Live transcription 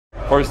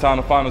First time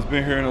the finals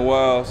been here in a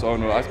while, so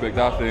I expect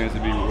our fans to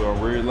be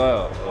really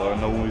loud. I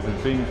know when we was in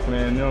Phoenix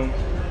playing them,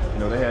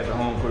 they had the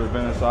home court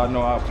advantage, so I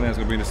know our fans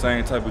gonna be the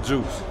same type of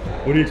juice.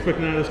 What are you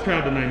expecting out of this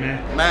crowd tonight,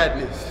 man?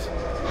 Madness.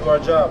 Do our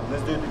job.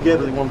 Let's do it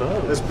together.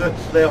 Let's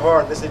play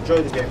hard. Let's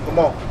enjoy the game. Come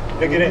on.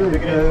 Pick it in.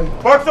 Pick it in.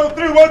 1, 2,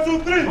 3. 1, 2,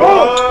 3. Hey!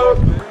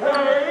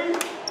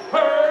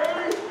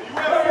 Hey!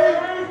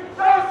 Hey!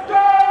 Let's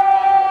go!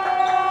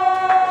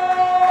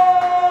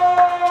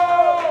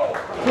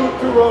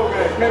 2-2 road game.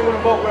 Can't win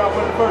them both without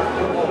winning the first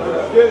one.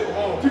 Let's get it.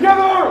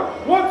 Together!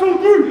 1, 2,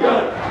 3.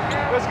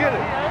 Let's get it.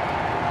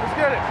 Let's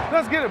get it.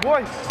 Let's get it,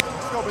 boys.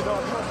 Let's go, big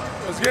dog.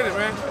 Let's get it,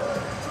 man.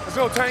 Let's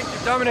go, Tank.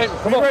 Keep dominating.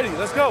 Come on. Ready.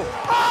 Let's go.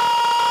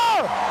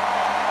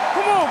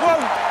 Come on, bro.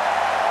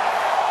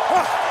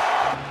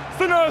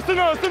 Stand up, stand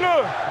up, stand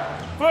up.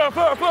 Flare.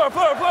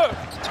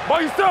 By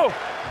yourself.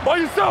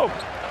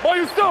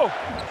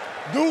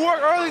 Do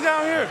work early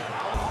down here.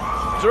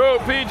 Drew,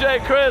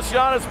 PJ, Chris,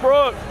 Giannis,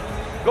 Brooke.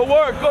 Go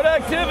work, good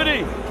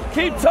activity.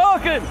 Keep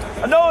talking.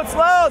 I know it's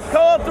loud.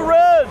 Call out the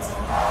Reds.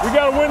 We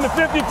got to win the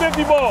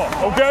 50-50 ball,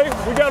 okay?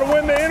 We got to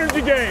win the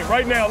energy game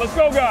right now. Let's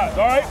go, guys,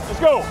 all right? Let's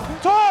go.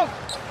 Talk.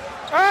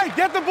 Hey,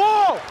 get the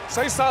ball.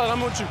 Stay solid. I'm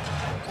with you.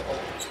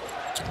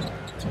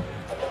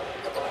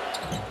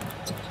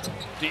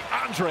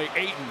 DeAndre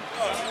Ayton.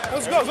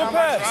 Let's go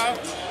pass.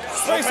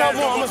 Space out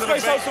more. I'm going to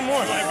space out some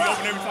more.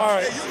 All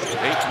right.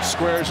 Ayton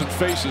squares and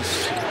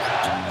faces.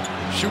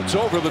 Shoots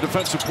over the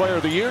Defensive Player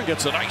of the Year,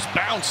 gets a nice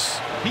bounce.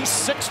 He's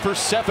 6 for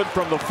 7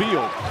 from the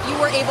field. You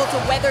were able to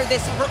weather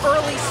this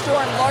early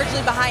storm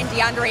largely behind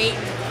DeAndre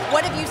Ayton.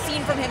 What have you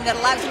seen from him that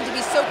allows him to be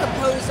so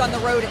composed on the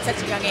road at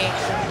such a young age?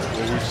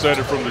 Well, we've said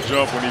it from the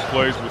jump, when he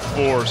plays with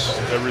force,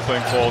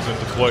 everything falls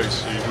into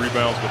place. He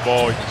rebounds the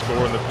ball, he can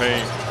score in the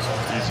paint.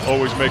 He's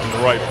always making the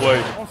right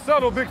play. Don't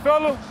settle, big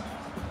fella.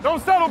 Don't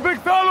settle,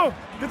 big fella.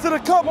 Get to the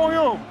cup on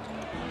him.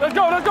 Let's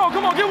go.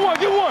 Come on, get one.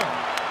 Let's go!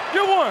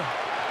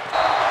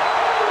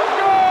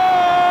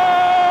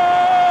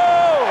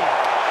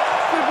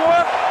 Good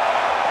boy.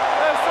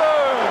 Yes, sir.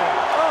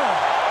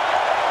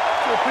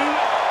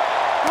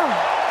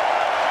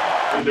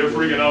 They're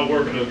freaking out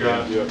working us,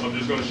 guys. Yeah. I'm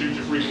just going to shoot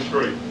you freaking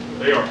straight.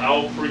 They are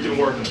out freaking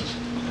working us.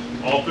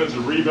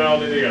 Offensive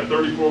rebounding, they got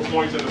 34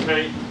 points in the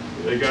paint.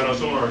 They got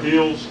us on our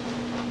heels.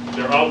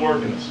 They're out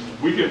working us.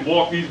 We can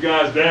walk these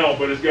guys down,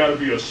 but it's got to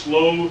be a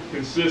slow,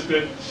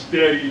 consistent,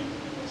 steady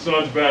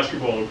Suns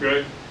basketball,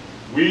 okay?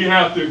 We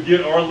have to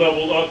get our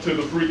level up to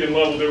the freaking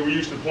level that we're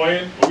used to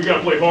playing, but we got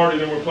to play harder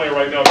than we're playing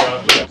right now,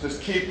 guys.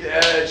 Just keep the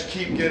edge,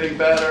 keep getting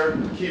better,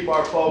 keep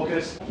our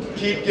focus,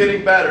 keep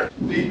getting better.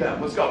 Beat them.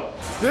 Let's go.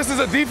 This is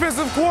a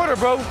defensive quarter,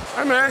 bro.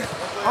 Hey, man,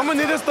 I'm going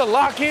to need us to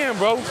lock in,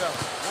 bro. Yeah,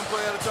 one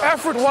play at a time.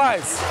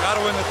 Effort-wise. Got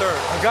to win the third.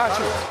 I got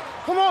you.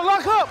 Come on,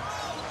 lock up.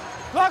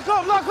 Lock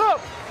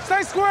up.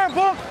 Stay square,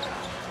 Book.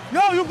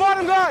 Yo, you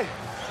bottom guy.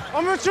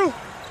 I'm with you.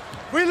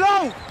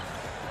 Reload.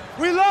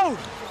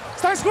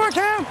 Stay square,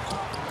 Cam.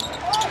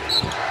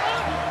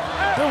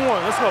 Good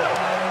one. Let's go.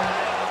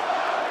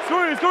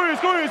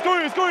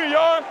 Screen,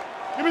 y'all.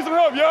 Give me some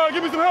help,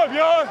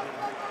 y'all.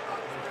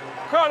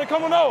 Crowd,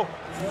 coming out.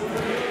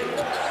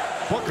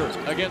 Booker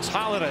against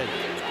Holiday.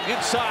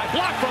 Inside,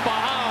 blocked from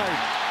behind.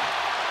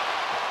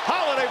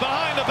 Holiday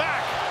behind the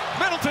back.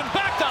 Middleton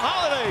back to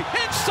Holiday.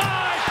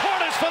 Inside,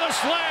 Portis for the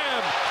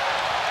slam.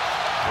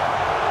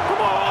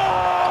 Come on!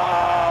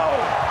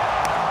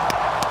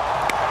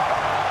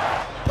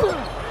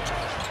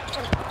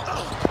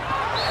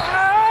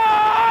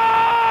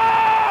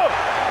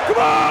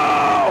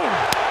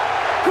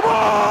 Come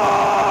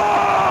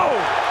on!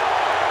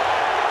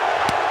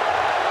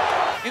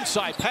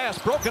 Inside pass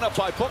broken up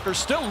by Booker,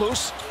 still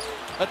loose.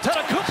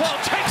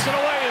 Antetokounmpo takes it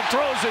away and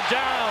throws it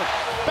down.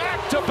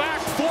 Back-to-back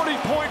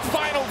 40-point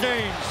final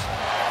games.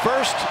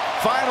 First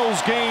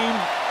finals game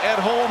at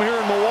home here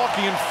in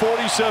Milwaukee in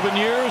 47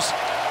 years,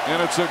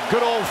 and it's a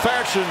good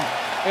old-fashioned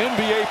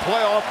NBA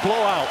playoff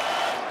blowout.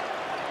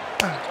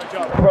 Good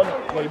job, brother.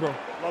 Love you, bro.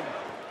 Love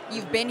you.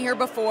 You've been here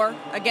before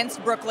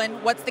against Brooklyn.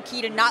 What's the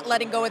key to not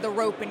letting go of the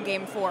rope in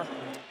Game 4?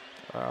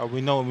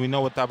 We know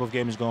what type of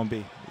game it's going to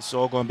be. It's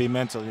all going to be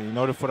mental. In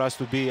order for us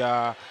to be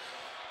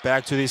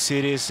back to this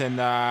series and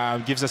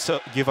give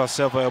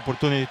ourselves an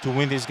opportunity to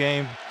win this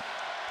game,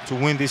 to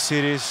win this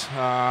series,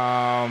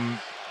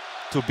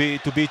 to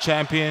be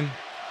champion,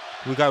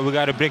 we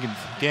got to bring it.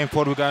 Game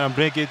 4, we got to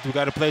bring it. We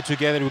got to play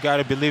together. We got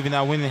to believe in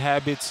our winning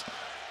habits.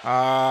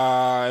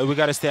 We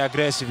got to stay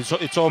aggressive.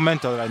 It's all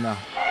mental right now.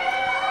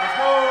 Let's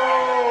go!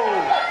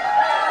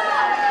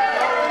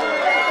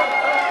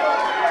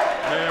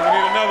 Man, we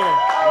need another one.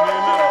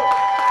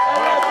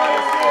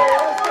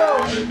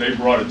 They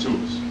brought it to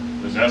us,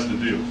 and that's the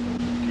deal.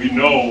 We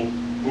know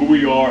who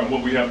we are and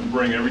what we have to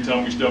bring every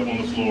time we step on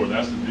the floor.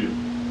 That's the deal.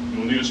 You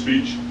don't need a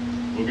speech.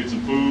 Go get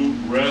some food,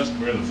 rest.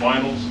 We're in the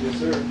finals. Yes,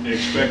 sir.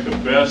 Expect the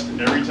best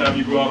every time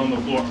you go out on the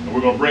floor, and we're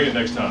going to bring it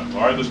next time.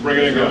 All right, let's bring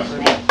it in, guys.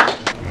 Come on.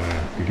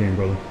 Good game,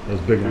 brother. That was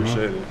a big one, huh?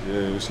 Appreciate it.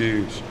 Yeah, it was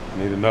huge.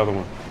 Need another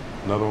one.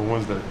 Another one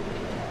Wednesday.